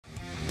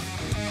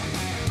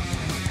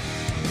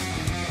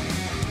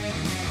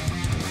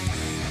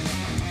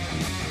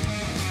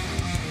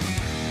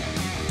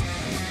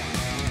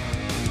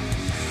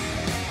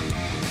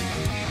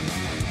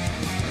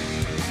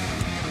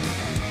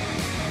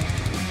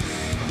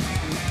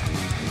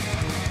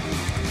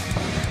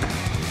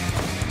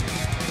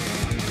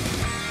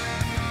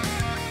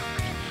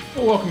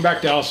Well, welcome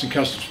back to Allison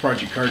Customs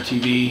Project Car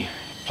TV.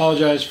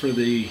 Apologize for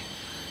the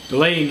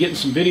delay in getting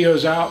some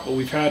videos out, but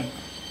we've had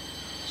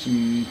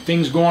some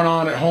things going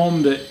on at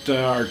home that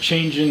are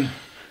changing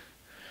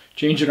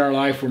our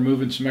life. We're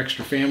moving some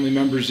extra family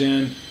members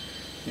in,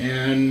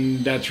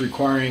 and that's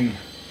requiring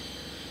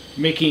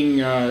making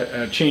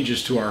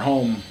changes to our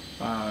home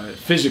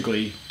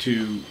physically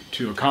to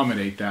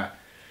accommodate that.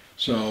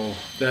 So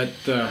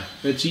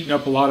that's eaten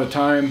up a lot of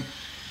time,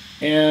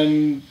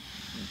 and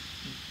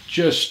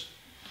just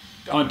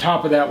on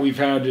top of that, we've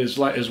had, as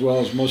well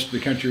as most of the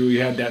country, we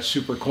had that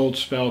super cold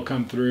spell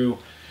come through,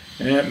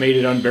 and that made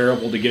it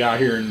unbearable to get out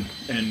here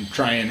and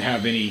try and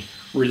have any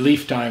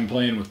relief time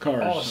playing with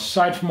cars.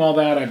 Aside from all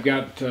that, I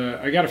got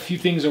a few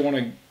things I want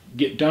to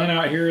get done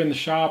out here in the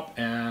shop,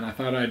 and I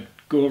thought I'd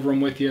go over them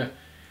with you.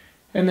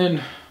 And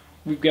then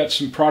we've got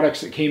some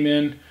products that came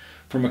in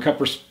from a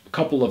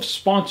couple of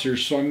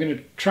sponsors, so I'm going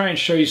to try and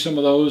show you some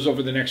of those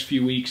over the next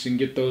few weeks and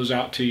get those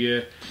out to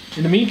you.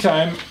 In the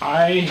meantime,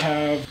 I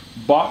have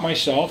bought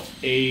myself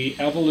a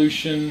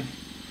Evolution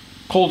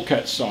cold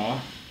cut saw,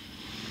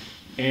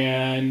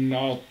 and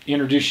I'll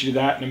introduce you to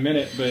that in a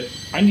minute, but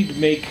I need to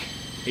make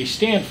a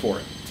stand for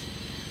it.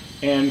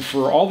 And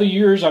for all the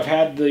years I've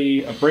had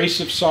the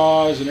abrasive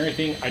saws and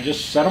everything, I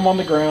just set them on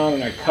the ground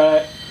and I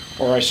cut,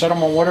 or I set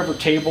them on whatever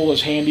table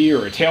is handy,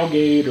 or a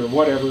tailgate or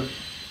whatever,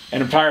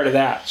 and I'm tired of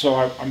that. So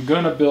I'm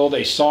going to build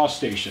a saw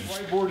station. The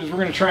whiteboard is we're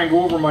going to try and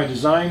go over my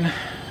design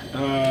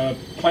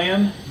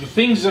plan. The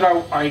things that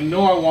I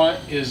know I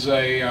want is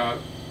and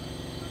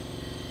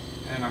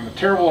I'm a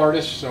terrible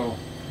artist, so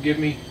forgive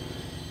me.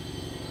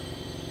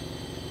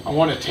 I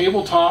want a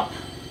tabletop,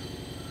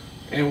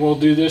 and we'll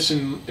do this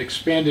in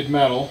expanded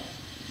metal.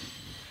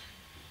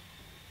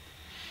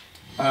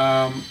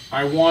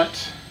 I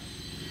want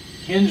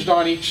hinged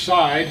on each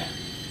side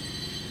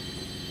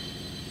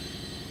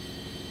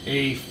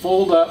a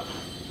fold-up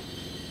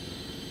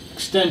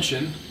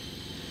extension.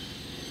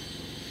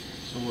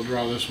 So we'll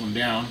draw this one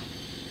down.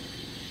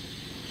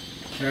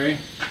 Okay.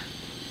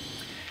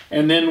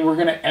 And then we're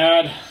going to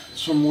add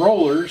some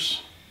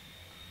rollers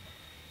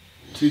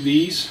to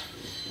these.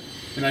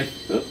 And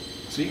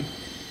see,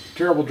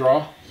 terrible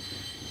draw.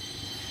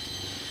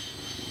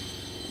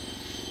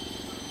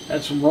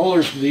 Add some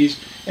rollers to these.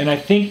 And I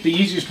think the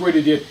easiest way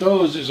to get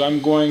those is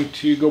I'm going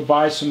to go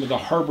buy some of the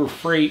Harbor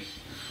Freight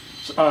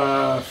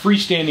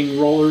freestanding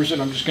rollers,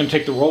 and I'm just going to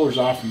take the rollers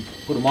off and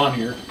put them on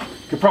here.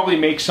 Could probably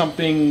make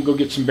something, go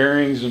get some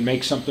bearings and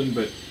make something,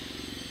 but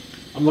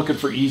I'm looking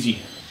for easy.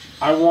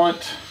 I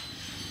want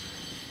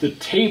the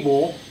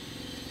table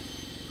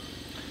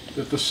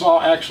that the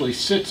saw actually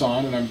sits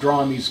on, and I'm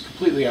drawing these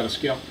completely out of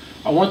scale.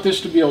 I want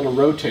this to be able to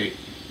rotate,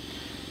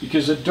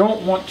 because I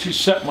don't want to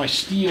set my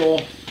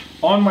steel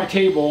on my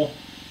table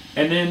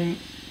and then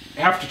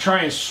have to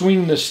try and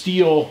swing the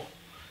steel.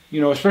 You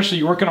know, especially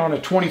you're working on a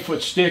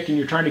 20-foot stick and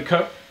you're trying to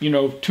cut,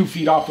 2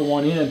 feet off of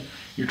one end.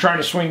 You're trying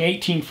to swing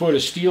 18 foot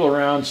of steel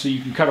around so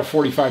you can cut a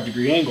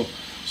 45-degree angle.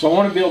 So I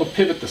want to be able to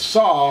pivot the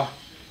saw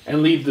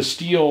and leave the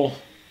steel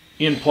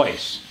in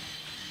place.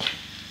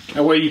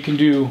 That way you can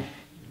do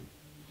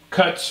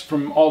cuts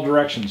from all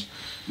directions.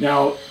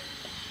 Now,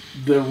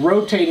 the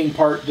rotating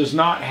part does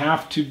not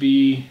have to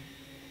be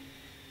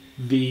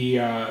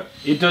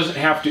it doesn't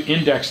have to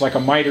index like a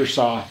miter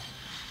saw.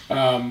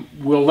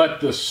 We'll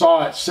let the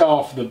saw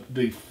itself,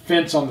 the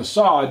fence on the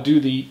saw, do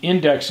the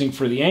indexing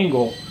for the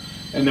angle,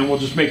 and then we'll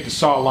just make the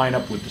saw line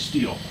up with the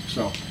steel.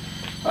 So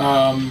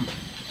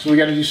we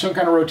got to do some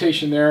kind of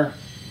rotation there.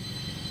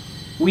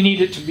 We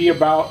need it to be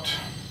about,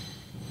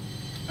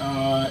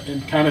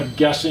 and kind of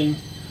guessing,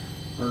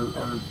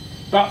 or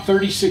about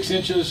 36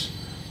 inches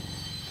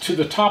to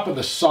the top of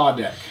the saw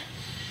deck.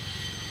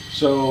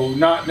 So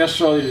not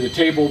necessarily to the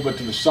table, but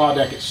to the saw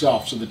deck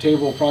itself. So the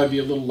table will probably be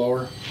a little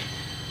lower.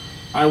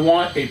 I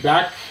want a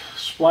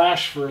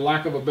backsplash, for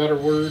lack of a better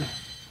word,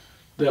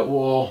 that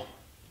will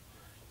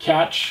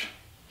catch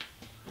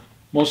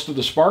most of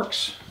the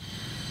sparks.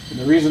 And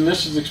the reason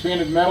this is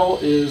expanded metal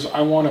is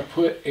I want to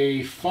put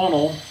a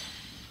funnel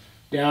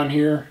down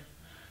here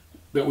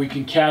that we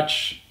can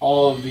catch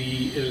all of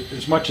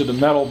as much of the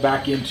metal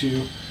back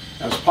into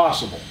as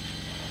possible.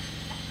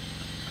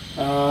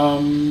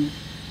 And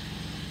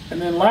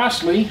then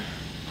lastly,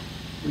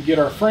 we get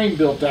our frame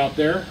built out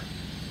there.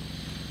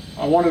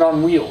 I want it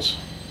on wheels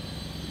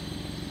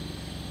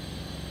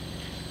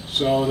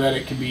so that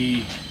it can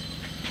be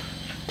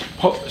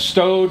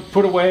stowed,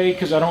 put away,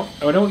 because I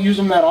don't use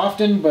them that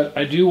often, but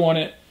I do want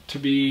it to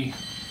be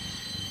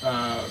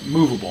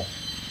movable.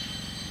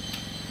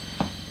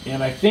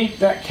 And I think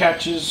that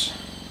catches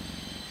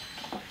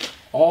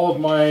all of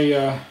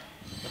my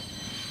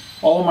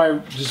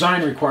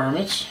design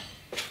requirements.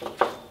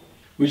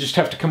 We just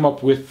have to come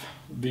up with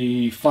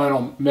the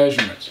final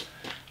measurements.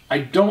 I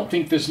don't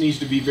think this needs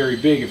to be very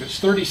big. If it's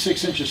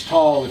 36 inches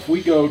tall, if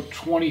we go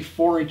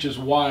 24 inches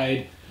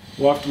wide,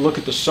 we'll have to look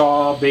at the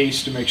saw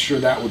base to make sure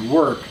that would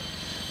work.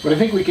 But I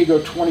think we could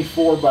go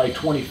 24 by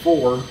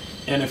 24,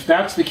 and if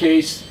that's the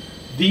case,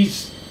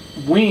 these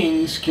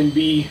wings can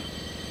be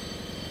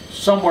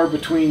somewhere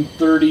between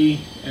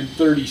 30 and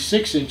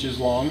 36 inches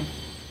long.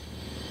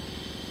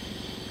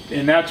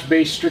 And that's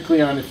based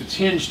strictly on, if it's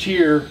hinged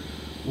here,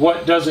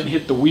 what doesn't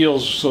hit the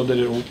wheels so that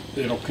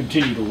it'll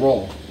continue to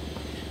roll.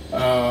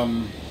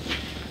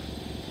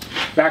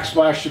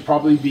 Backsplash should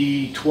probably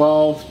be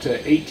 12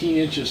 to 18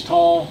 inches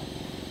tall,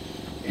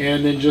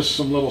 and then just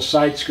some little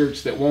side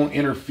skirts that won't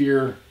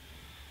interfere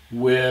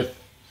with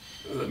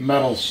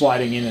metal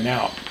sliding in and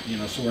out, you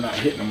know, so we're not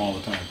hitting them all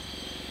the time.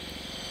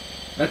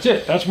 That's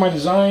it. That's my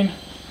design.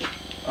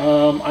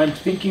 I'm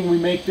thinking we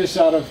make this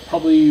out of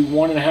probably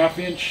 1.5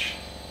 inch,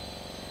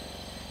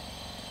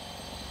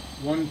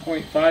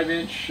 1.5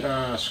 inch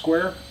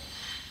square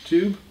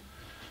tube,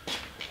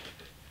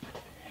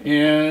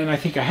 and I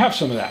think I have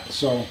some of that.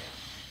 So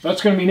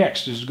that's going to be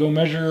next, is go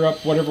measure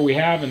up whatever we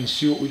have and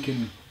see what we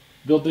can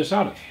build this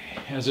out of.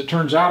 As it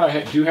turns out,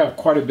 I do have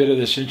quite a bit of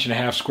this 1.5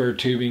 inch square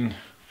tubing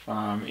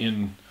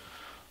in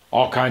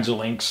all kinds of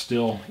lengths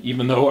still,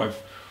 even though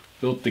I've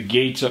built the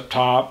gates up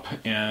top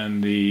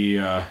and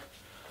the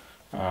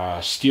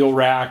steel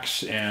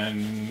racks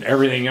and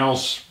everything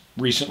else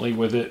recently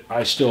with it.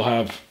 I still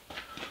have,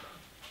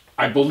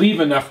 I believe,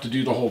 enough to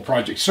do the whole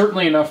project.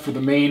 Certainly enough for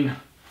the main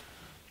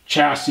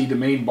chassis, the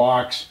main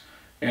box,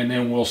 and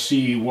then we'll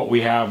see what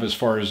we have as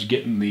far as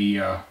getting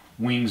the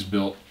wings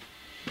built.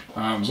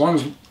 As long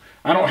as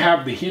I don't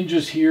have the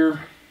hinges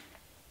here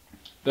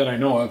that I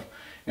know of,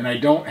 and I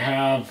don't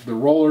have the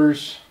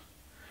rollers,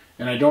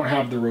 and I don't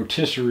have the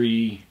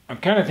rotisserie, I'm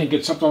kind of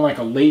thinking something like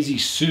a Lazy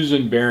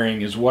Susan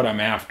bearing is what I'm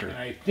after. And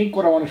I think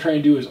what I want to try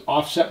and do is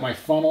offset my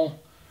funnel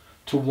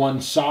to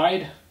one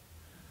side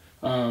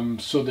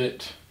so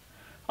that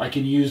I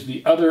can use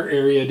the other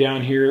area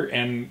down here,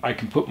 and I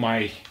can put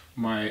my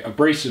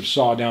abrasive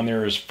saw down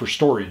there as for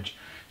storage,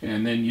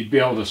 and then you'd be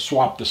able to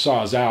swap the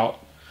saws out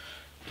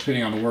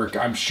depending on the work.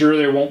 I'm sure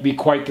they won't be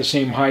quite the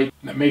same height.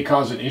 That may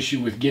cause an issue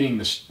with getting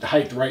the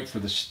height right for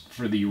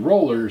the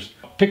rollers.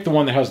 Pick the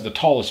one that has the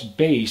tallest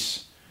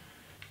base,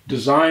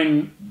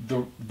 design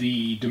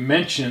the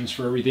dimensions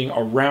for everything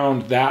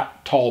around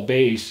that tall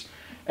base,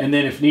 and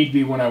then if need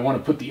be, when I want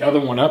to put the other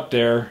one up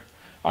there,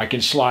 I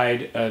can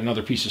slide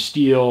another piece of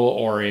steel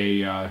or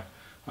a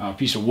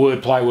piece of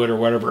wood, plywood or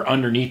whatever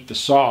underneath the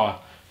saw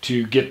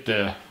to get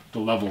the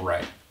level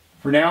right.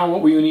 For now,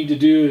 what we need to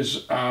do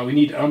is we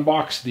need to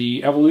unbox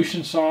the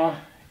Evolution saw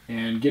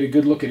and get a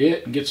good look at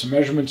it and get some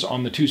measurements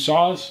on the two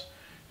saws,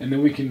 and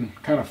then we can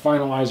kind of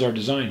finalize our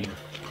design here.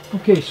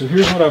 Okay, so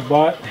here's what I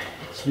bought.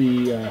 It's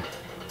the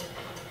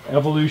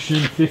Evolution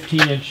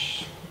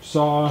 15-inch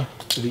saw,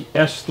 the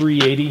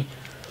S380,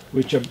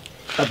 which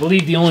I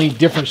believe the only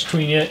difference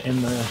between it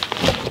and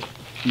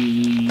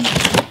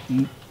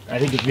I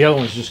think the other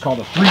one's just called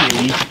a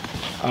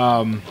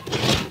 380.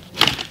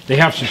 They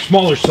have some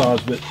smaller saws,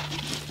 but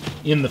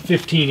in the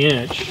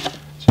 15-inch,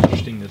 it's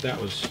interesting that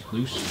was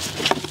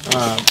loose.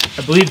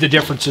 I believe the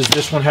difference is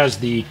this one has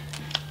the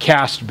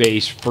cast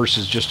base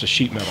versus just a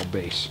sheet metal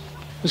base.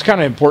 It's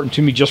kind of important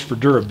to me just for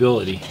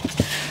durability.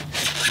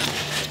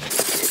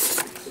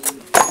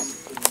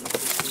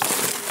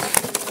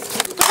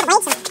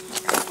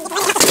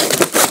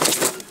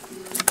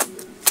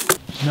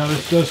 Now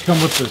this does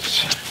come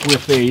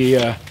with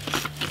a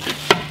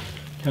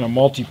kind of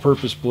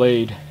multi-purpose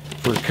blade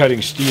for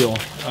cutting steel.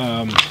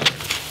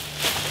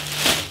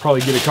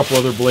 Probably get a couple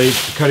other blades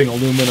for cutting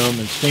aluminum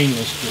and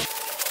stainless.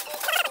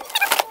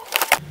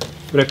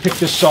 But I picked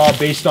this saw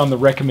based on the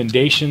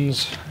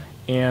recommendations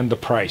and the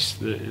price.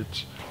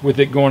 With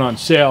it going on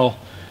sale,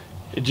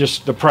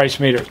 the price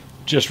made it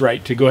just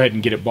right to go ahead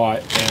and get it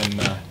bought.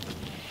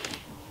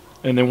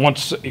 And then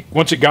once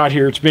it got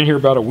here, it's been here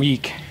about a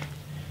week.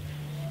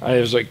 I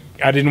was like,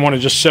 I didn't want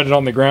to just set it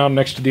on the ground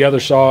next to the other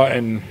saw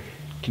and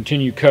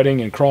continue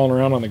cutting and crawling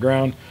around on the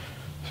ground.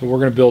 So we're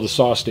going to build a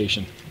saw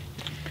station.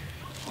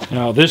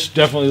 Now this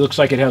definitely looks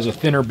like it has a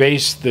thinner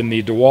base than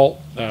the DeWalt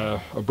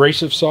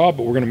abrasive saw,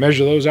 but we're going to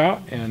measure those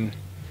out, and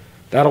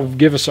that'll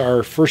give us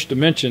our first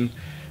dimension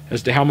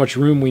as to how much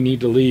room we need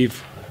to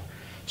leave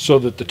so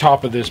that the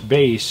top of this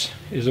base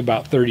is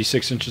about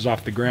 36 inches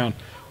off the ground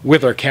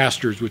with our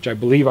casters, which I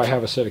believe I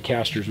have a set of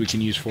casters we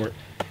can use for it.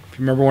 If you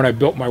remember when I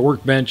built my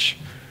workbench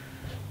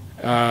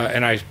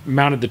and I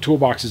mounted the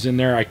toolboxes in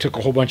there, I took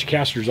a whole bunch of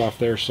casters off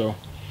there, so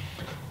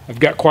I've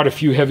got quite a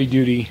few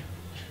heavy-duty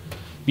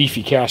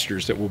beefy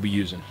casters that we'll be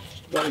using.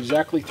 About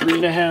exactly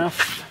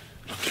 3.5.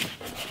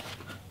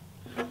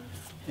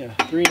 Yeah,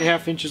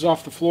 3.5 inches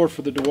off the floor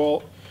for the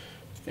DeWalt,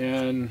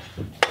 and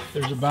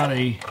there's about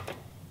it's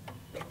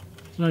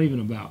not even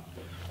about.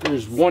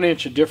 There's 1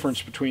 inch of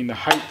difference between the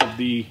height of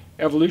the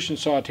Evolution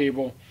saw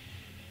table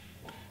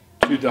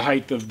to the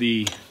height of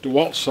the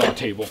DeWalt saw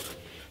table.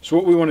 So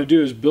what we want to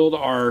do is build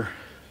our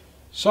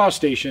saw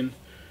station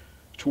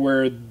to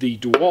where the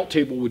DeWalt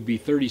table would be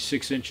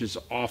 36 inches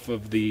off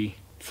of the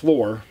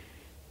floor.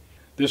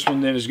 This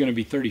one then is going to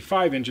be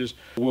 35 inches.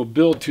 We'll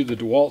build to the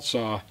DeWalt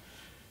saw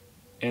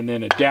and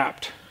then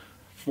adapt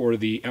for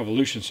the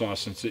Evolution saw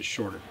since it's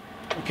shorter.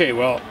 Okay,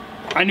 well,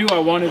 I knew I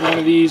wanted one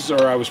of these,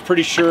 or I was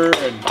pretty sure,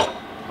 and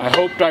I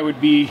hoped I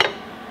would be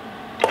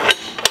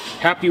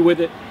happy with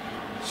it.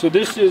 So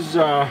this is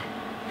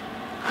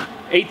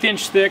 1/8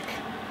 inch thick,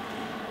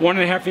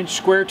 1.5 inch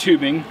square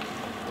tubing,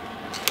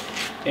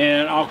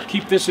 and I'll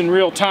keep this in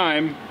real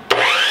time. Look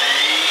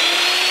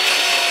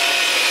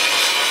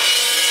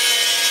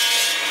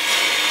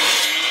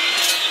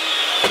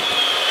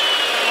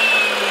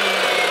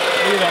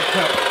at that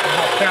cut,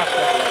 how fast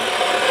that was.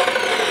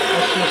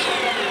 That's just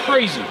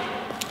crazy.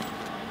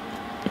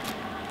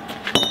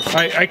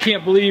 I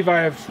can't believe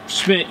I've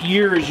spent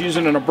years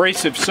using an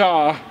abrasive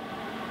saw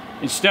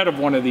instead of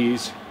one of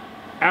these.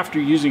 After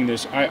using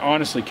this, I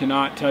honestly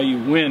cannot tell you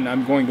when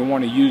I'm going to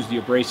want to use the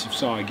abrasive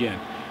saw again.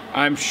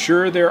 I'm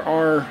sure there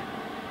are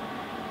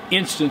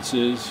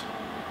instances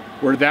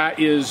where that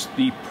is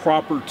the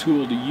proper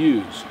tool to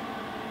use.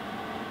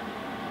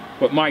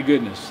 But my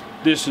goodness,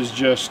 this is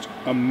just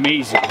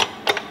amazing.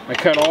 I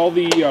cut all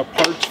the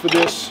parts for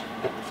this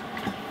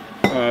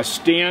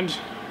stand.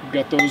 I've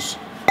got those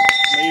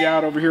laid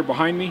out over here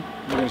behind me.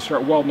 I'm going to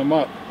start welding them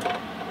up.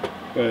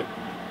 But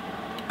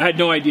I had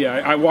no idea.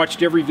 I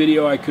watched every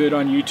video I could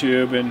on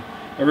YouTube, and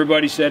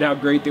everybody said how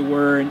great they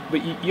were.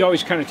 But you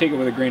always kind of take it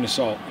with a grain of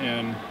salt.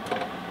 And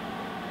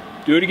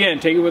do it again,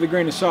 take it with a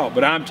grain of salt.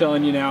 But I'm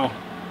telling you now,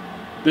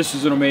 this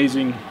is an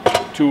amazing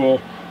tool.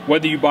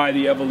 Whether you buy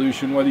the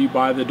Evolution, whether you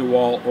buy the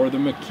DeWalt or the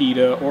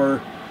Makita,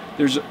 or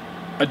there's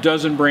a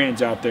dozen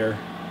brands out there.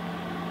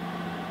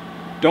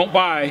 Don't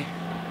buy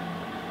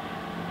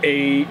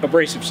a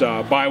abrasive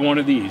saw, buy one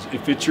of these.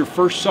 If it's your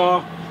first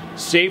saw,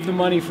 save the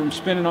money from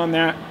spending on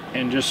that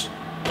and just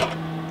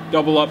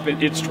double up.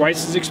 It's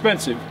twice as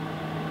expensive,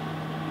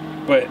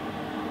 but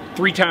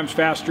 3 times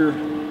faster,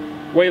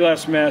 way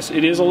less mess.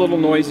 It is a little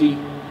noisy,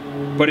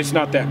 but it's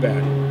not that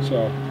bad.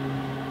 So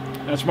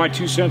that's my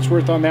 2 cents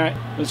worth on that.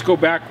 Let's go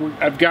back.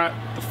 I've got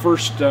the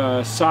first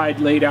side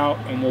laid out,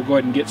 and we'll go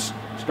ahead and get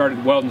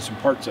started welding some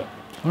parts up.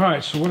 All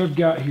right, so what I've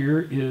got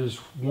here is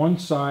one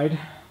side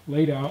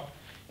laid out,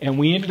 and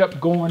we ended up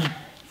going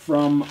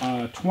from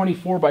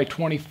 24 by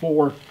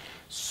 24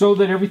 so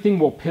that everything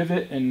will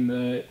pivot and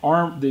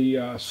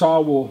the saw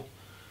will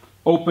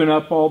open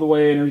up all the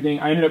way and everything.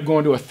 I ended up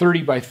going to a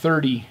 30 by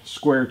 30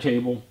 square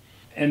table,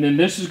 and then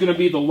this is going to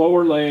be the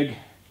lower leg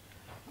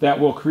that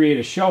will create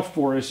a shelf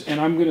for us, and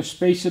I'm going to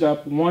space it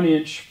up 1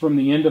 inch from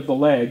the end of the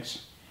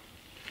legs.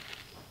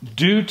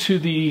 Due to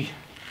the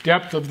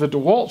depth of the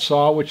DeWalt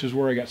saw, which is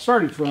where I got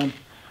started from,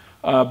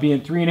 being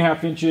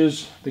 3.5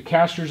 inches, the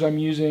casters I'm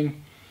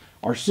using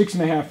are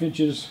 6.5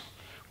 inches.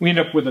 We end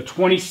up with a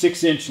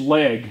 26 inch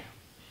leg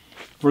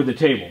for the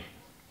table.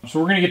 So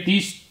we're going to get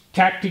these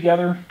tacked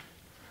together,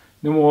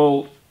 then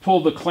we'll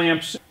pull the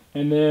clamps,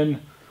 and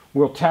then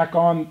we'll tack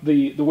on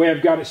the way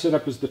I've got it set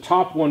up is the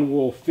top one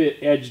will fit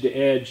edge to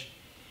edge,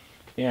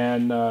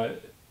 and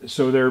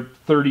so they're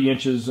 30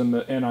 inches,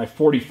 and I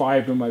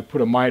 45 them. I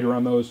put a miter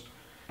on those,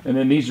 and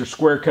then these are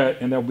square cut,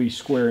 and they'll be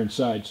square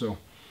inside. So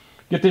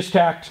get this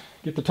tacked,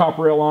 get the top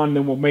rail on,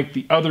 then we'll make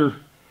the other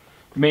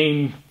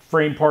main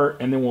frame part,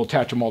 and then we'll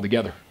attach them all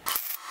together.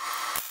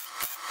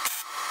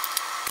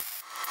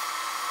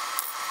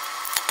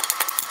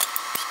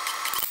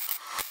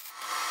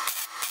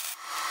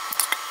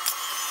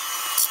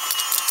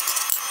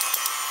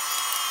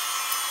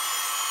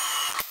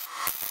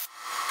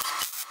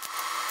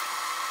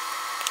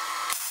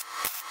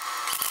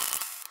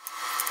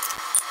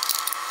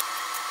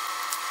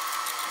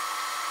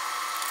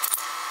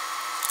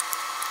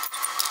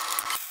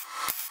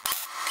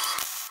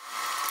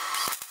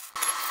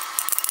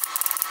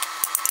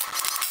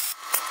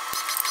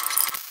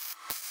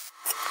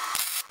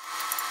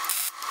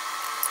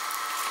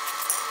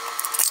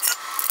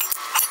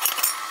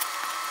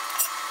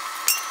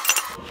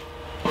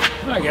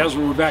 Alright guys,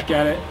 we're back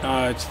at it.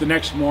 It's the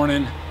next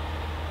morning,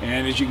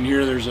 and as you can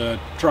hear, there's a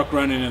truck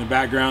running in the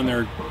background.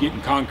 They're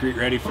getting concrete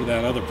ready for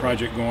that other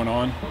project going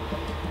on.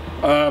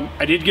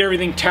 I did get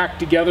everything tacked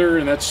together,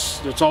 and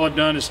that's all I've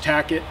done is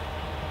tack it.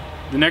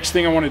 The next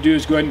thing I want to do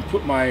is go ahead and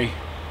put my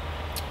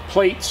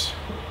plates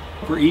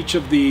for each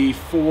of the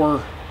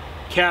 4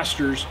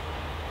 casters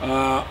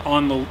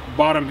on the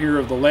bottom here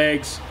of the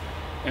legs,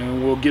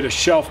 and we'll get a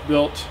shelf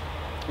built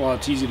while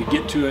it's easy to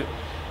get to it.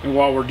 And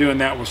while we're doing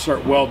that, we'll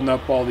start welding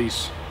up all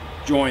these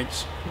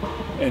joints.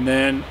 And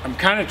then I'm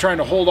kind of trying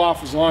to hold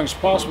off as long as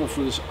possible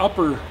for this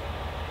upper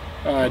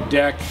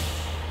deck,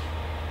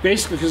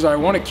 basically because I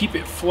want to keep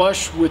it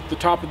flush with the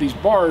top of these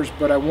bars,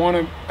 but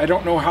I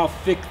don't know how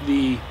thick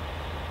the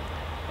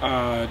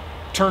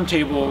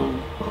turntable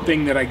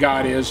thing that I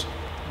got is.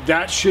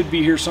 That should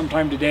be here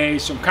sometime today,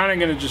 so I'm kind of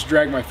going to just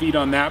drag my feet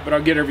on that, but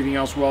I'll get everything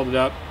else welded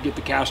up, get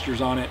the casters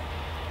on it,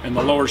 and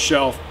the lower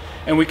shelf.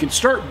 And we can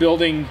start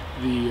building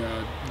the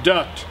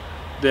duct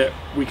that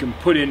we can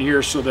put in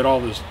here so that all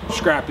this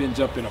scrap ends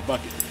up in a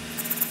bucket.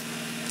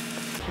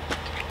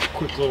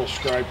 Quick little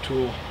scribe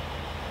tool.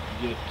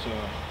 Get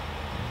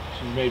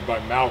this is made by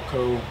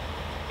Malco.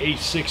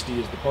 A60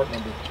 is the part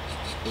number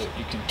that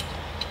you can.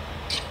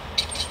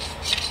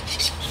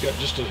 It's got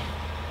just a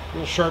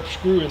little sharp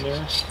screw in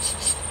there.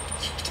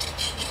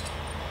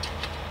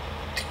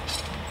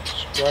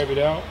 Scribe it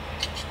out.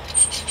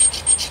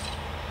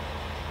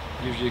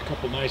 Gives you a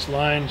couple nice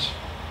lines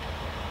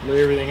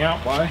lay everything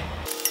out by.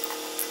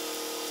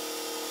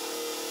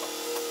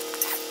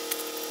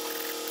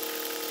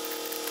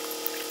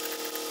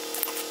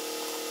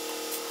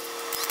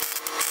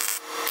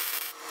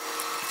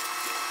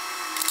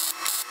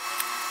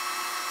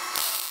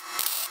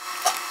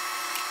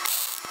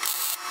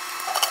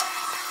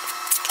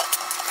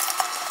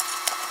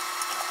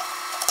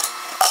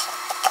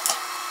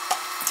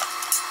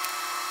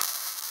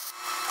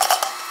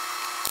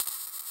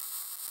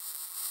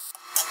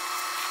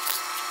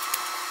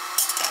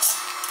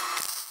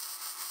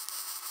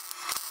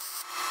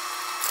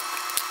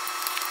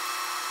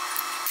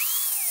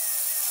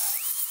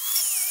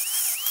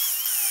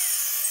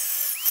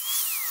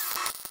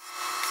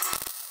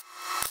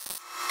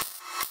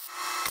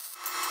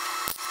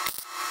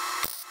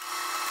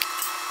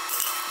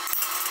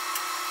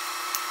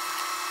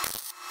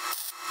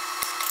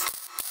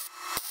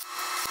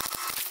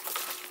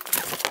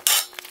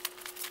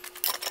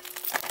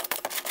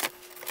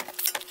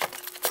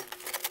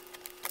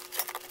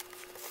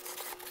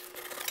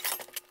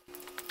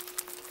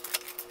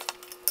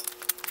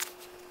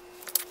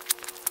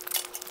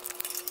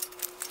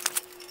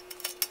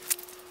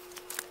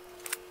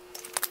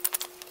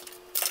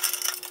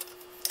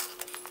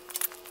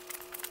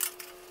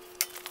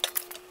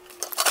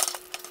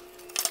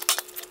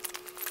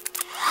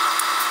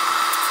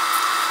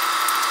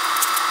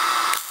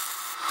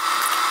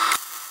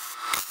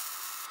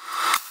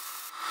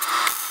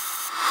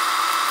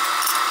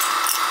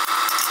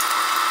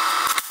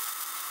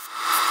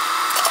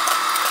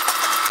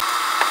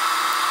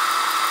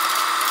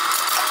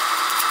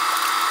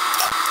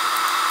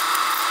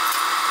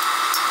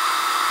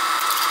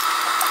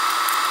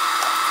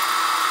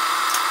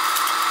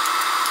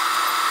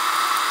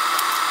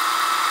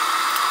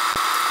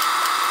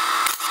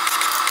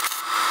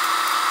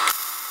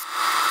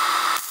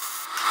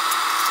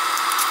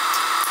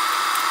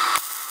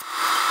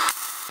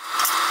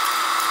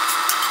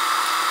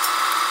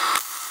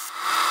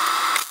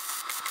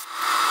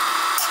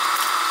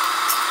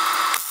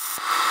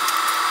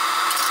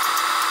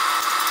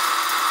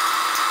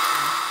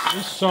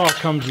 This saw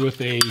comes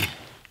with a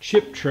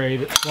chip tray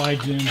that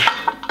slides in here,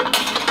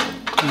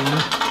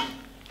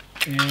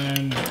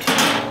 and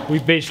we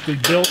basically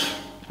built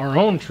our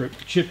own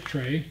chip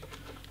tray.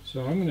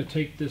 So I'm going to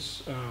take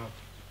this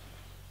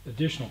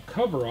additional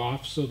cover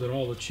off so that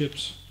all the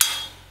chips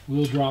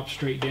will drop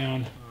straight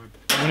down.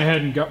 I went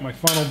ahead and got my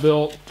funnel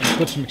built and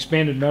put some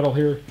expanded metal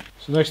here.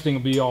 So the next thing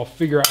will be I'll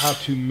figure out how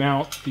to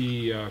mount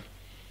the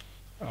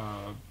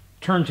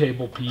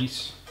turntable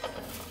piece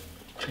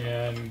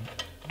and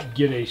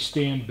get a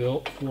stand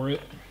built for it,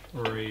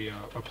 or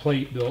a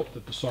plate built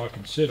that the saw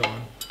can sit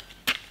on.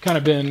 Kind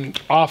of been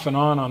off and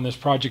on this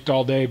project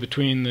all day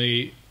between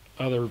the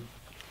other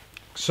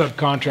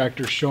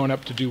subcontractors showing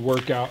up to do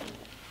work out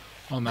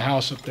on the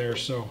house up there,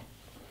 so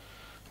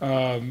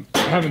I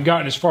haven't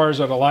gotten as far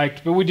as I'd have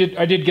liked, but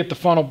I did get the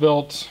funnel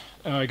built.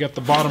 I got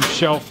the bottom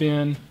shelf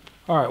in.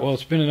 All right, well,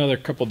 it's been another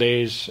couple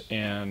days,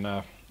 and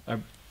I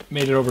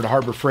made it over to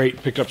Harbor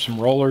Freight, picked up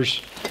some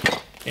rollers,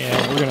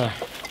 and we're gonna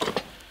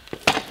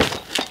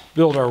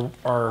build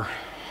our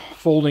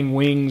folding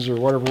wings, or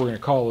whatever we're going to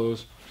call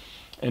those.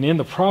 And in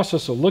the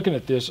process of looking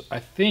at this, I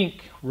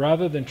think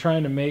rather than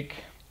trying to make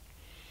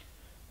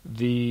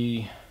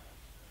the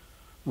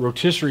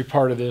rotisserie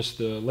part of this,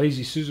 the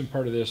Lazy Susan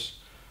part of this,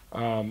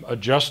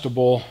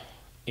 adjustable,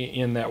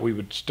 in that we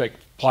would stick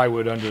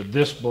plywood under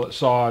this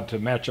saw to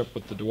match up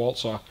with the DeWalt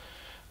saw,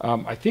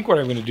 I think what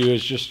I'm going to do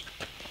is just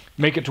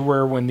make it to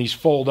where when these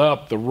fold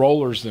up, the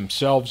rollers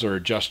themselves are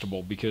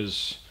adjustable,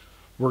 because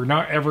we're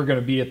not ever going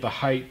to be at the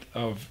height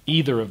of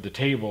either of the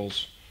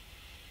tables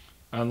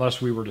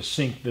unless we were to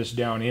sink this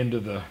down into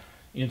the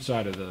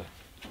inside of the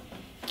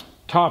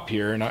top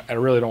here, and I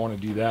really don't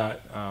want to do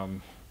that.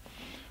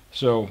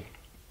 So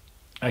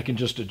I can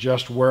just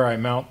adjust where I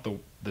mount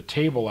the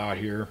table out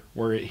here,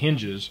 where it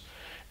hinges,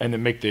 and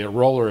then make the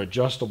roller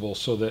adjustable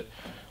so that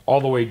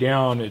all the way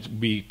down it'd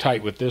be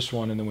tight with this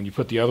one, and then when you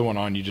put the other one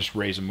on, you just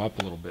raise them up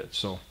a little bit.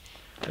 So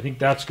I think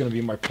that's going to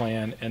be my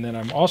plan. And then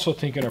I'm also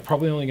thinking I'm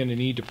probably only going to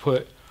need to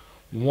put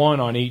one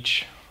on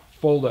each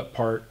fold-up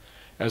part,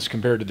 as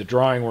compared to the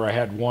drawing where I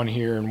had one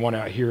here and one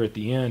out here at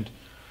the end.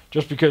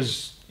 Just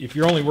because if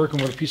you're only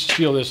working with a piece of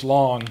steel this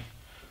long,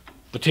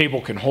 the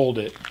table can hold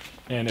it.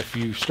 And if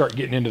you start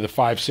getting into the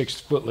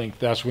 5-6 foot length,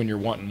 that's when you're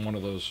wanting one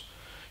of those,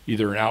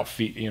 either an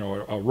outfeed,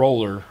 a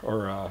roller,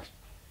 or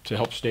to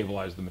help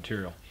stabilize the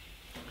material.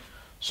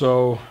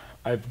 So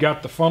I've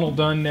got the funnel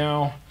done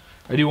now.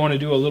 I do want to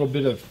do a little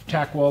bit of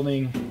tack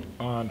welding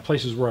on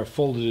places where I've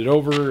folded it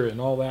over and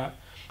all that.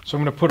 So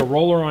I'm going to put a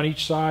roller on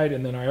each side,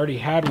 and then I already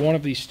had one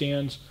of these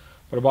stands,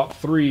 but about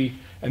 3,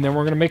 and then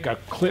we're going to make a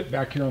clip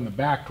back here on the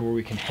back to where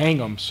we can hang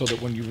them, so that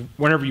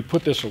whenever you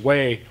put this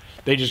away,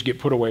 they just get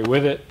put away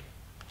with it.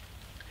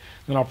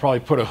 Then I'll probably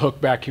put a hook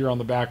back here on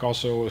the back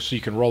also, so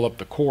you can roll up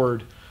the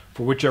cord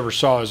for whichever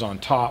saw is on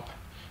top,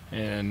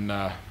 and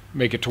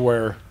make it to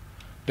where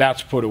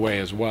that's put away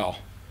as well.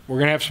 We're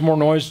going to have some more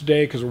noise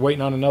today because we're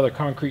waiting on another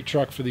concrete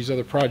truck for these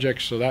other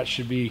projects, so that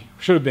should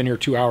have been here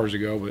 2 hours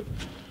ago, but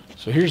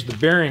So here's the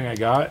bearing I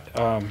got.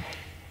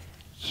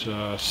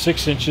 It's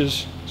 6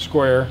 inches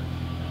square,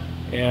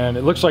 and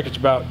it looks like it's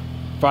about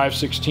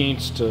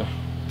 5/16 to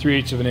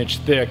 3/8 of an inch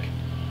thick,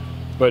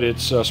 but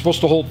it's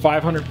supposed to hold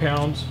 500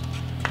 pounds.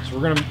 So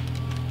we're going to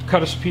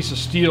cut us a piece of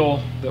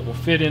steel that will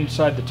fit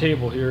inside the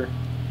table here,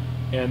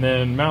 and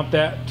then mount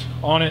that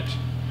on it,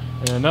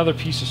 and another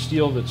piece of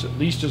steel that's at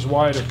least as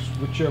wide as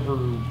whichever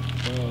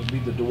be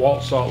the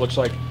DeWalt saw. It looks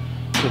like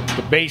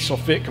the base will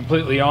fit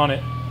completely on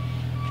it,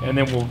 and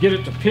then we'll get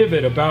it to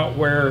pivot about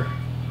where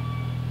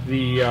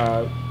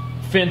the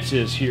fence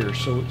is here,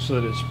 so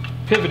that it's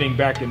pivoting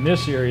back in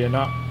this area,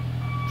 not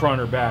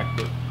front or back,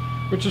 but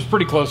which is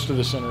pretty close to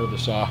the center of the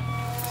saw.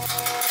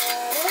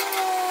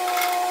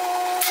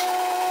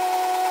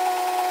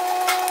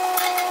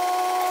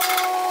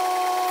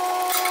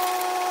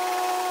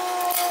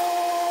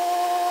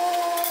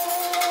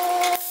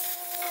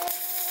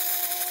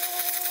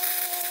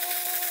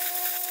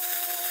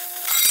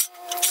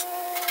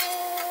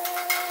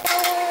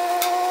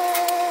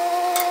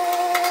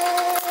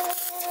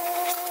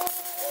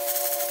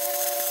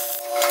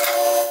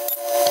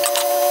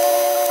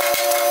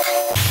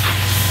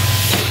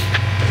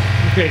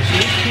 Okay, so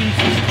this piece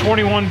is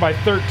 21 by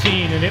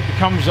 13, and it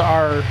becomes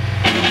our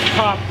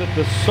top that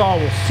the saw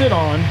will sit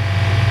on.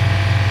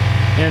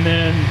 And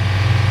then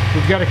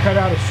we've got to cut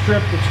out a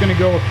strip that's going to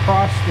go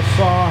across the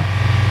saw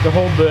to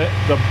hold the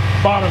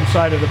bottom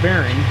side of the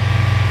bearing.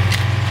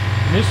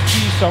 And this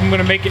piece, I'm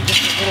going to make it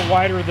just a little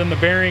wider than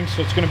the bearing,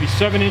 so it's going to be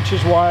 7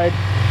 inches wide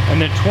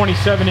and then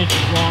 27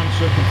 inches long,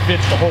 so it can fit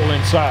the whole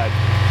inside.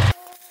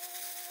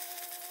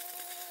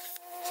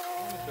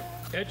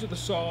 Edge of the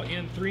saw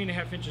in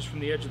 3.5 inches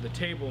from the edge of the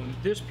table, and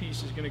this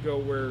piece is going to go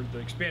where the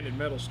expanded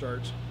metal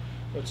starts.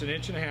 So it's 1.5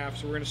 inches,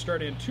 so we're going to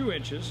start in 2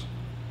 inches.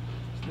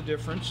 That's the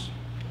difference.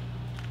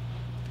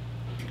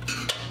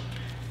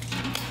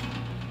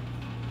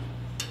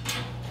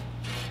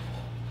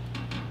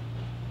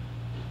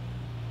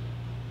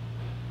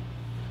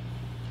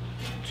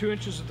 Two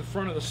inches at the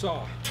front of the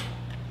saw.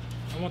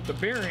 I want the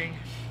bearing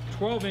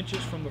 12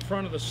 inches from the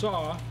front of the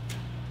saw,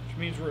 which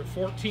means we're at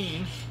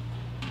 14.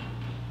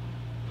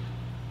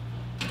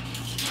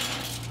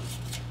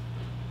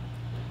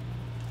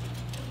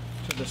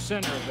 To the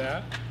center of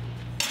that.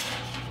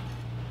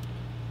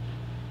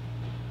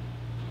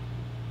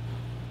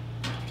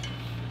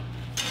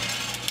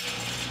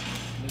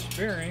 This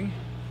bearing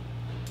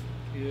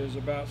is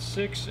about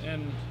 6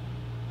 and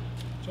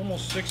it's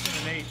almost 6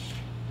 1/8,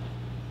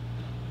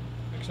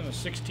 6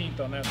 1/16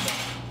 on that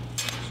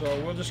side. So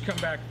we'll just come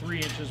back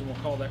 3 inches and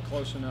we'll call that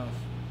close enough.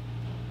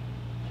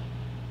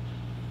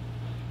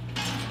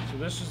 So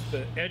this is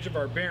the edge of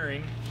our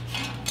bearing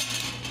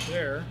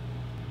there.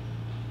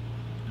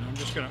 And I'm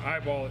just going to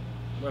eyeball it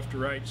left to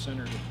right,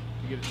 center to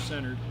get it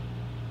centered.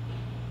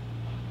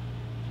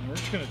 And we're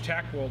just going to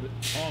tack weld it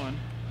on.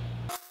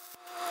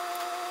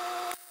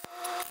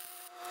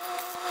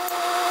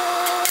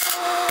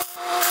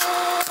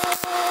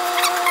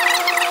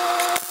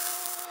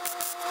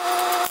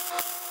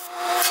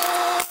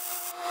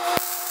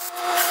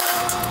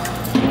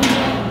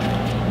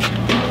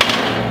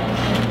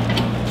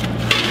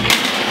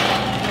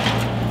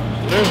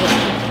 So there's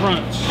our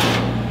fronts.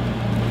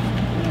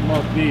 I'm going to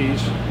mark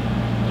these.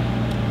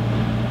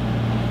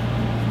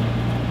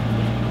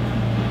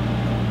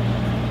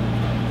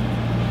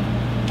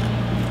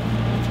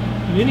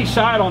 And any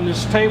side on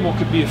this table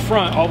could be a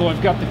front, although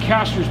I've got the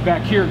casters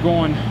back here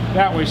going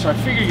that way, so I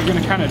figure you're going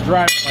to kind of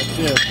drive it like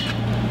this.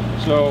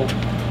 So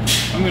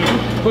I'm going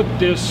to put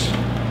this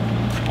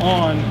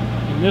on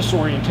in this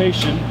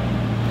orientation.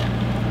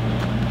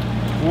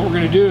 What we're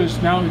going to do is,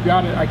 now we've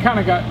got it, I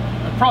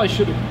probably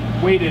should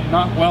have weighted,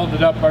 not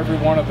welded up every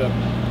one of the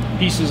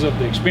pieces of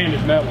the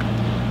expanded metal.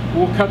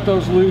 We'll cut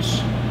those loose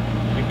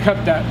and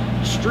cut that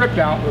strip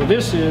out where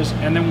this is,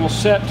 and then we'll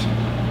set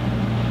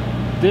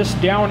this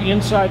down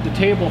inside the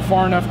table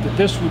far enough that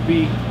this would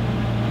be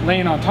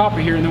laying on top of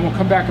here, and then we'll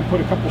come back and put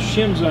a couple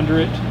shims under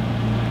it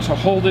to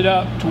hold it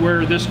up to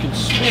where this can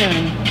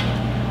spin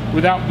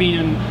without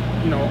being,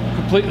 you know,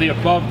 completely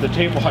above the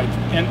table height.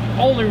 And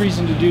only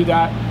reason to do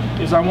that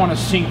is I want to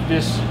sink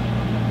this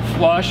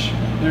flush,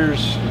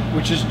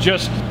 which is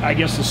just, I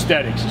guess,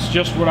 aesthetics. It's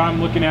just what I'm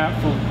looking at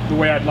for the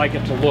way I'd like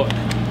it to look.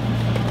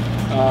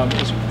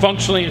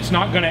 Functionally, it's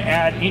not going to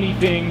add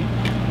anything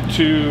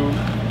to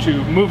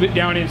move it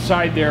down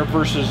inside there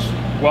versus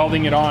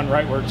welding it on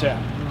right where it's at.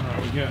 All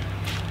right,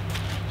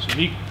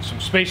 we got some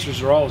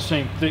spacers are all the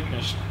same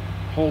thickness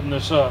holding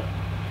this up,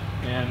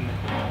 and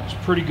it's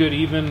pretty good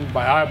even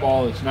by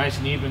eyeball. It's nice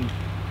and even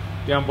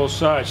down both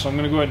sides. So I'm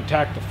going to go ahead and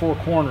tack the 4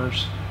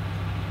 corners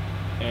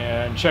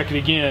and check it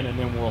again, and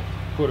then we'll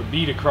put a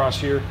bead across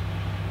here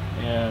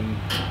and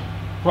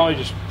probably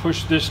just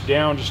push this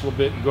down just a little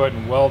bit and go ahead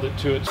and weld it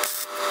to it.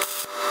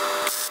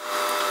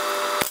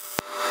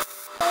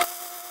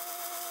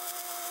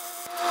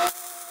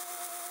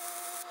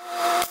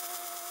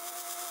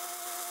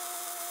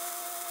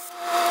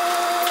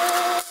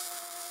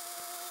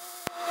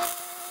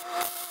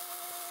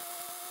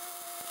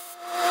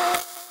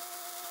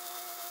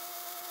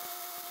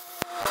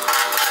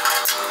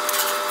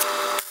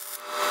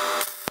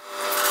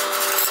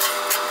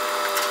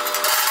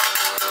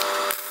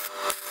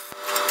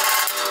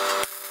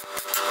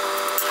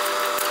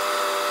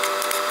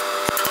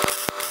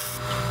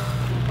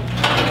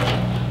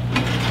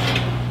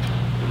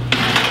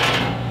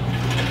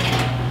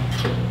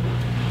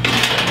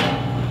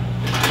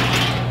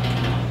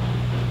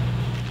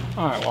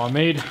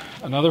 made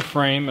another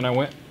frame, and I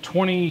went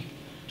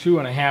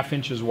 22.5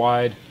 inches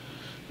wide,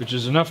 which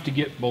is enough to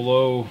get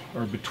below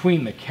or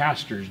between the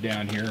casters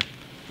down here.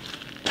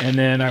 And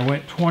then I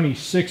went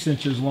 26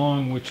 inches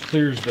long, which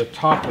clears the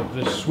top of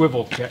this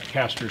swivel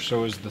caster,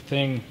 so as the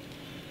thing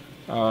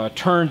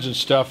turns and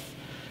stuff,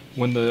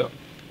 when the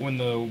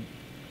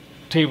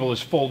table is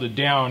folded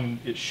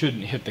down, it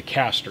shouldn't hit the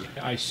caster.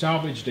 I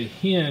salvaged a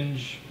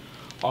hinge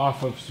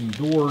off of some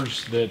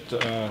doors that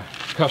a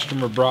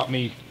customer brought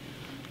me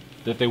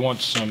that they want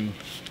some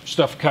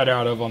stuff cut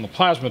out of on the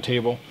plasma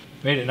table.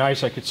 Made it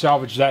nice. I could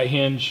salvage that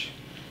hinge,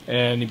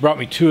 and he brought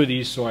me 2 of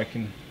these so I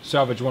can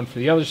salvage one for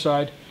the other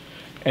side.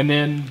 And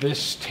then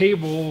this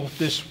table,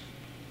 this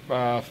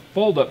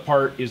fold-up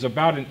part is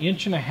about 1.5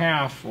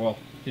 inches, well,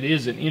 it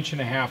is 1.5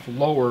 inches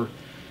lower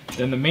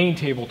than the main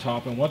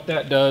tabletop, and what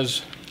that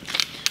does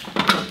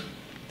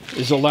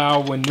is allow,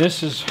 when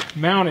this is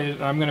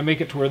mounted, I'm going to make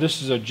it to where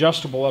this is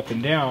adjustable up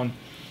and down.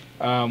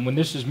 When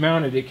this is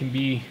mounted, it can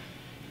be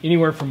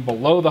anywhere from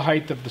below the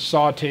height of the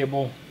saw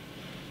table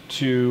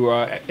to,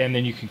 and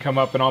then you can come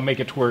up, and I'll make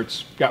it to where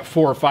it's got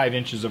 4 or 5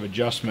 inches of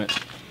adjustment.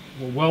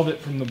 We'll weld it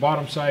from the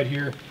bottom side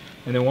here,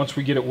 and then once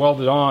we get it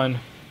welded on,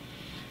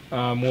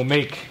 we'll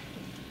make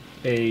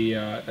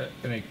a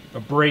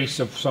brace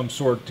of some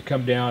sort to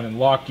come down and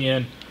lock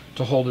in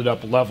to hold it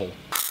up level.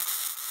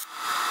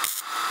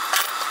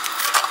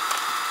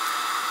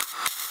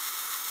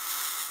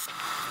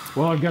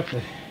 Well, I've got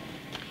the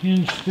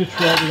hinge stitch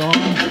welded on.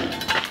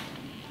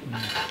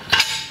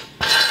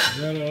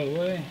 Get that out of the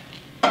way.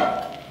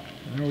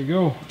 There we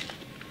go.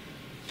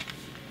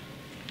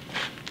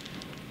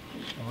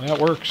 Well, that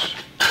works.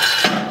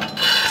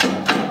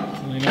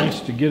 Really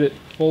nice to get it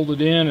folded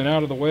in and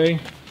out of the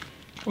way.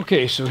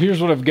 Okay, so here's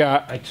what I've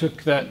got. I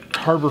took that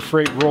Harbor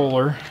Freight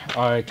roller.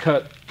 I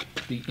cut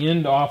the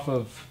end off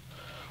of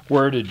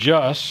where it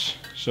adjusts.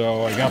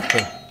 So I got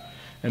the,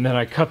 and then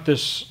I cut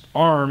this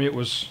arm. It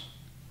was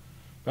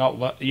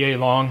about yay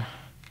long.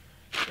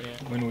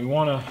 And when we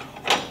want to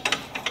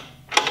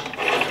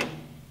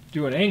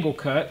do an angle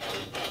cut,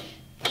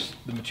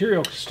 the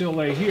material can still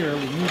lay here.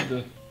 We move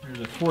the, there's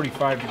a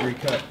 45-degree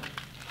cut.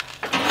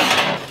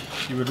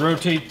 You would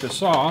rotate the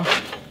saw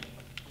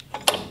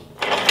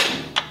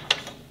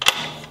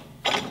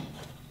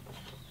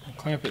and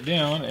clamp it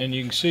down, and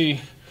you can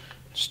see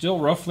it's still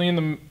roughly in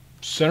the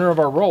center of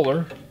our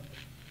roller.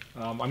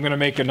 I'm going to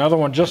make another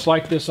one just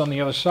like this on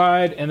the other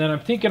side, and then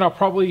I'm thinking I'll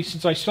probably,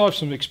 since I still have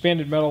some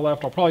expanded metal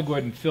left, I'll probably go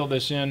ahead and fill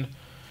this in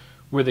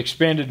with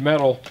expanded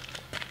metal.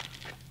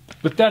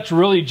 But that's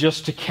really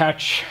just to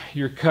catch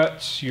your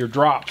cuts, your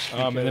drops.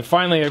 And then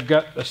finally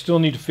I still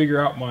need to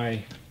figure out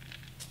my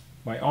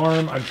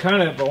arm. I'm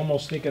kind of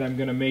almost thinking I'm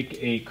going to make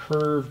a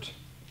curved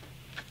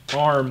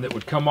arm that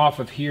would come off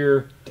of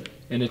here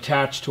and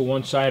attach to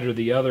one side or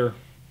the other,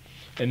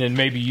 and then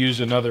maybe use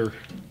another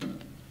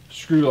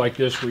screw like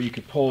this where you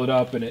could pull it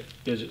up, and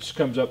as it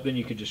comes up, then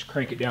you could just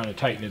crank it down and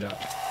tighten it up.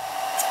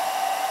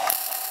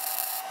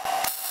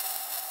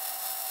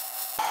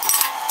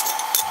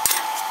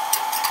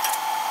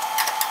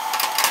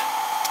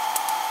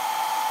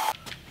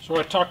 So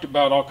I talked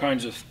about all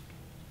kinds of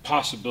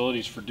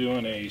possibilities for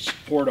doing a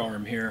support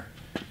arm here,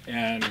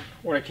 and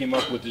what I came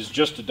up with is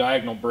just a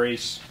diagonal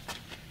brace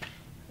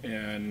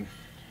and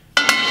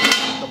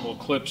a couple of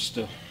clips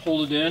to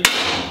hold it in.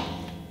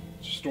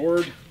 It's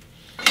stored.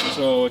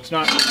 So it's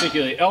not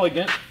particularly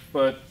elegant,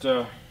 but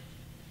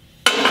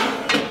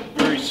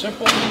very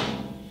simple,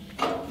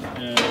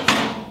 and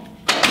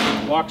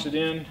locks it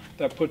in.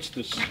 That puts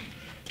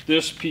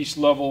this piece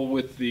level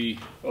with the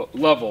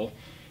level,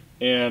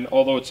 and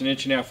although it's 1.5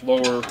 inches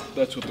lower,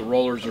 that's what the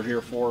rollers are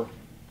here for,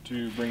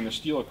 to bring the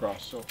steel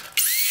across. So.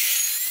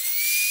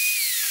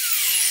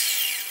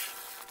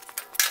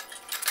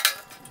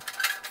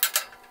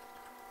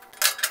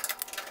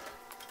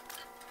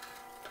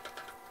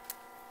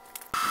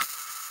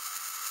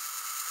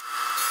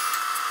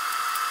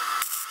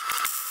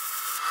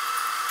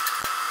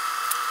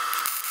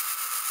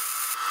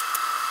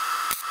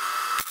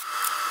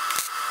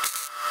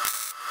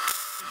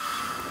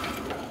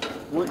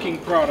 Working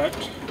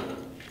product.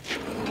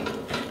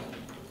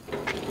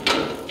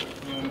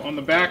 On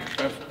the back,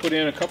 I've put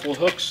in a couple of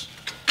hooks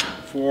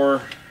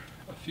for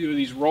a few of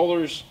these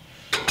rollers,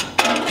 so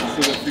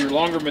that for your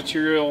longer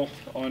material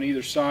on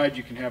either side,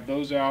 you can have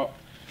those out.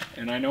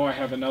 And I know I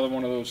have another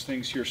one of those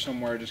things here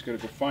somewhere. I just got to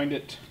go find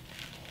it.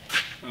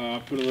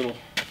 Put a little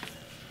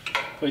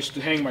place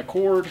to hang my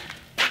cord.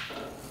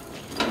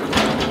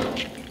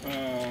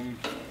 And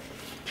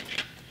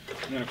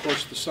then, of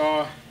course, the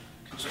saw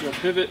can still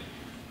pivot.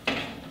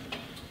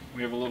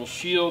 We have a little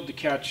shield to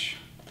catch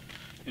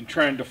and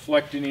try and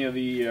deflect any of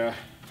the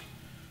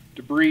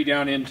debris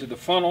down into the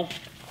funnel.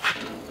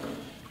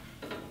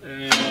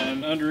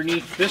 And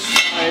underneath this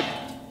side,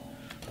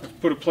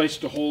 I've put a place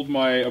to hold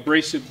my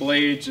abrasive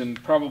blades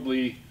and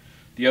probably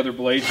the other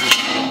blades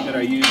that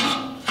I use.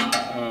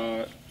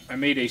 I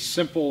made a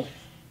simple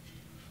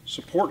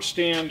support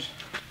stand.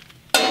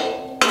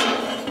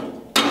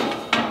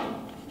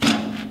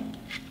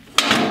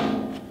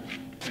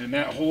 And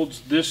that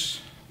holds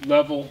this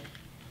level,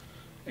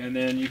 and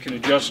then you can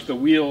adjust the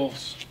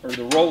wheels or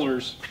the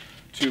rollers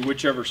to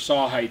whichever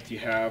saw height you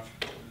have,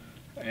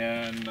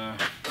 and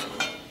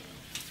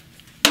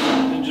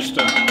then just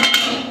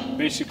a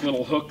basic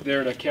little hook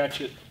there to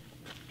catch it.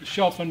 The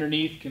shelf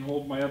underneath can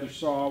hold my other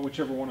saw,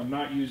 whichever one I'm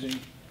not using,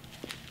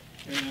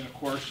 and then of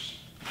course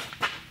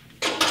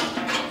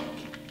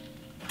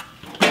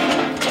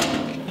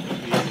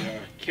the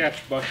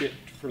catch bucket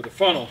for the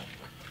funnel,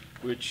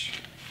 which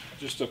is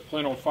just a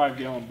plain old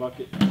 5-gallon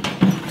bucket.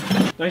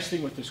 Nice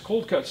thing with this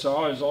cold cut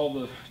saw is all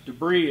the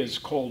debris is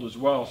cold as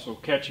well, so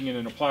catching it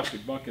in a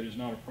plastic bucket is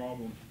not a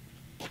problem.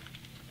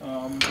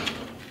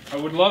 I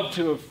would love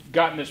to have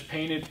gotten this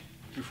painted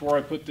before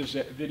I put this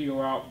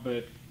video out,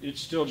 but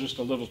it's still just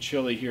a little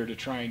chilly here to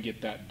try and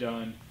get that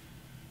done.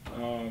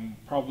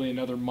 Probably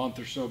another month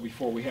or so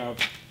before we have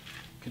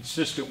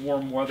consistent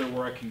warm weather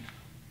where I can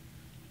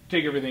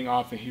take everything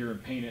off of here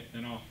and paint it,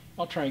 and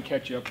I'll try and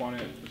catch you up on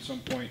it at some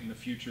point in the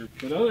future.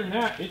 But other than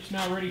that, it's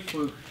now ready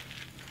for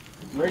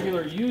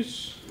regular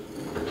use.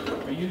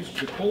 I used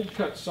the cold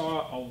cut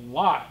saw a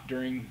lot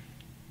during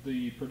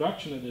the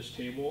production of this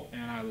table,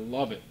 and I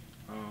love it.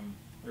 I'm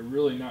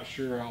really not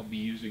sure I'll be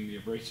using the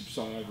abrasive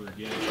saw ever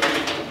again,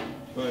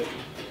 but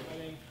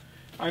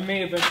I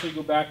may eventually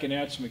go back and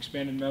add some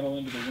expanded metal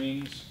into the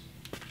wings,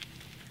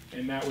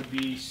 and that would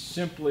be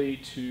simply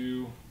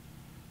to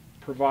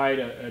provide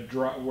a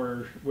drop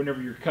where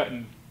whenever you're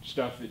cutting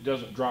stuff, it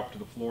doesn't drop to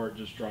the floor, it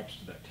just drops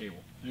to that table.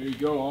 There you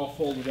go, all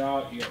folded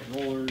out. You got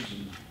rollers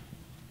and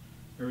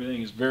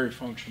everything is very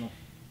functional.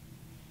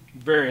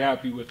 I'm very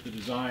happy with the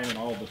design and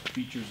all the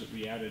features that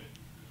we added.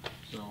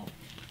 So,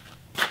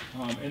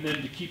 and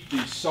then to keep the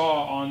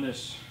saw on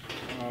this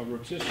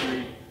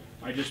rotisserie,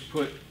 I just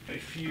put a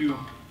few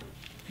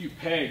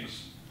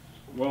pegs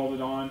welded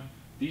on.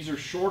 These are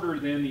shorter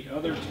than the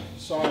other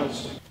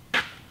saws,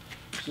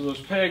 so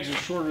those pegs are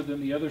shorter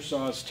than the other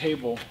saw's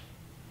table,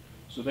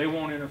 so they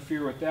won't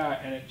interfere with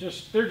that, and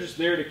they're just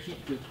there to keep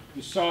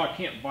the saw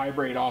can't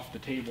vibrate off the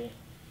table.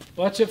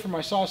 Well, that's it for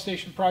my saw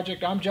station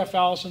project. I'm Jeff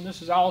Allison.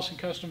 This is Allison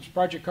Customs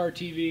Project Car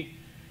TV,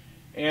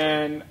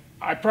 and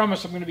I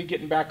promise I'm going to be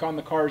getting back on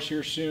the cars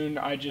here soon.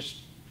 I've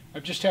just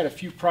had a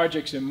few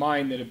projects in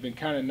mind that have been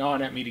kind of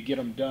gnawing at me to get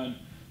them done,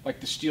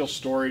 like the steel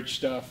storage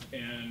stuff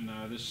and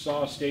this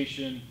saw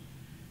station,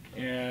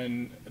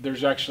 and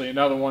there's actually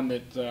another one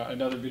that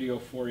another video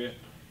for you.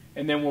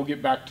 And then we'll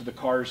get back to the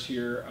cars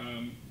here.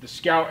 The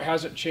Scout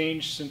hasn't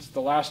changed since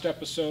the last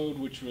episode,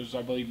 which was,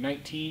 I believe,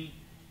 19.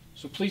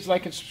 So please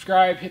like and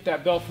subscribe, hit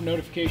that bell for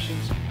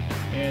notifications,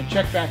 and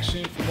check back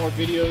soon for more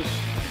videos.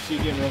 See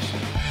you again real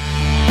soon.